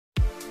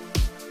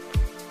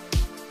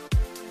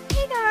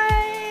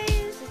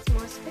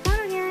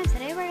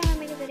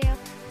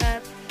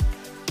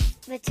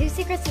two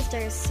secret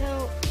sisters.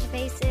 So the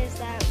base is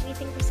that we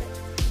think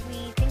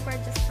we're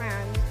just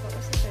friends, but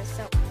we're sisters.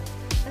 So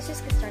let's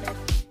just get started.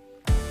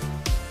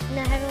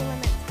 Now I have a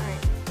limit time.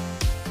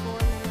 4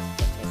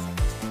 minutes 50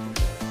 seconds.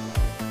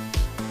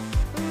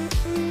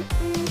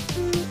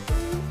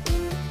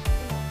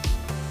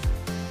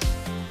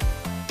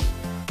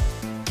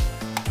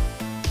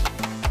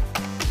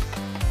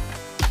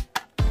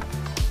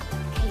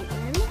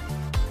 Caitlin.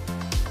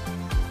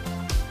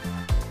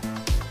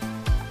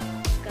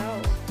 Let's go.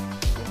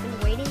 We've been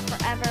waiting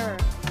forever.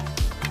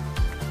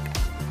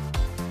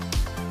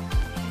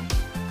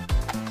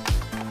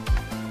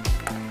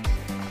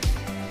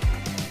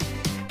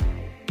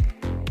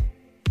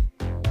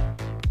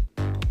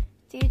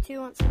 Do you two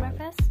want some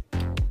breakfast?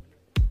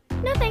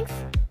 No thanks.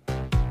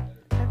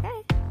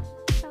 Okay.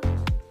 So,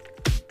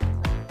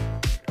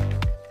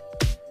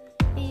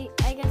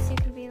 I guess you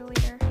can be the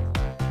leader.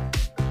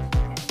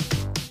 Okay.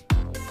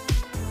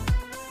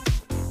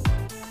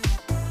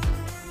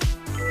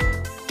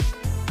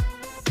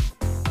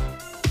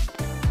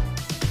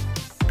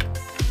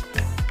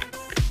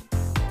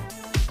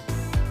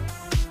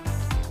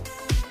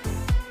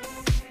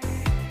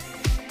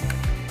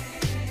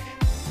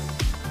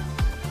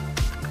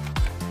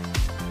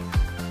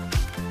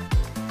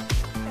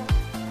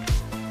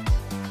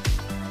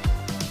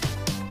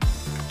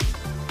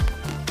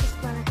 Just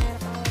went ahead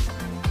all the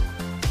time.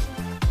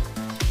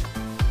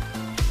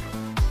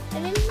 I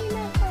didn't mean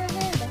that far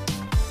ahead.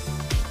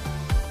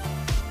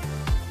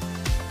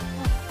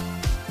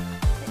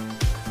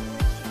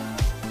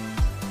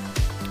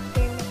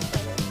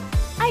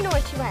 I know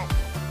where she went.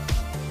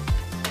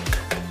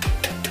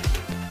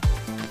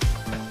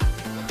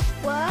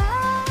 Whoa!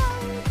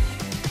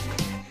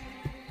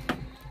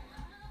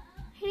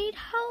 I need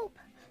help.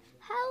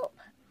 Help!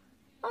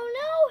 Oh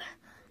no!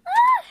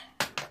 Ah!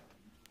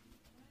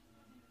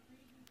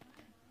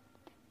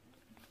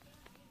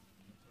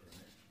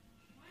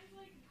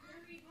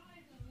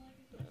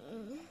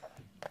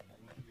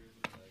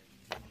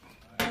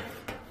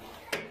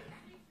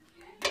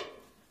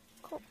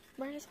 Cool.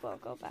 Might as well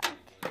go back.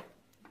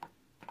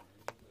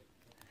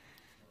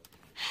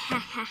 Ha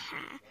ha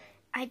ha.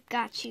 I've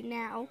got you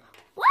now.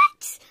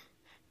 What?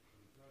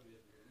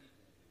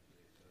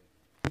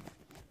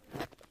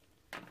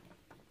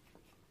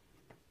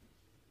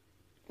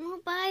 Well,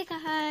 bye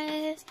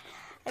guys.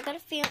 I got a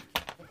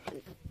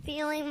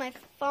feeling my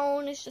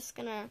phone is just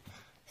gonna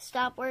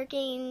stop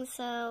working,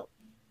 so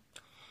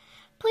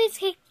please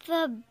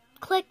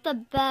click the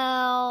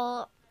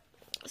bell,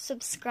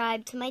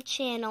 subscribe to my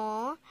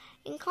channel,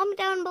 and comment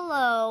down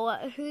below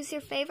who's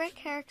your favorite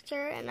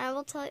character, and I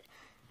will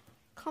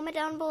comment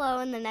down below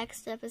in the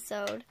next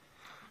episode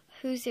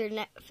who's your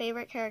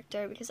favorite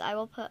character, because I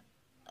will put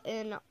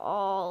in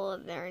all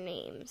of their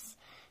names.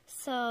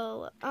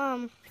 So,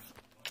 bye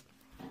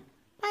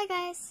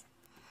guys.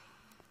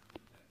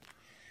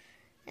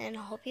 And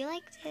I hope you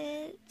liked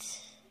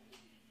it.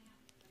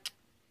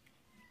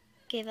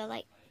 Give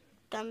a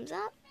thumbs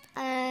up,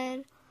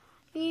 and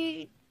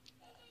you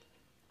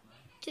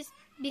just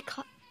be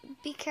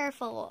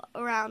careful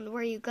around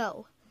where you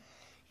go.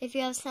 If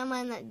you have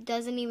someone that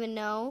doesn't even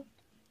know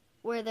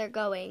where they're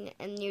going,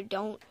 and you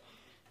don't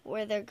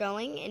where they're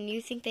going, and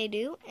you think they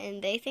do,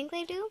 and they think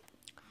they do,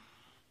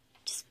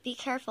 just be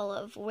careful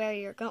of where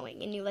you're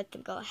going, and you let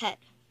them go ahead.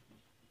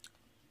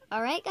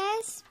 Alright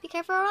guys, be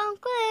careful around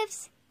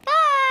cliffs.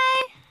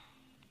 Bye!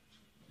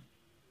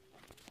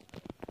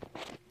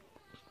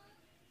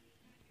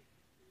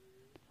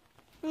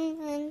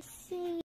 And see.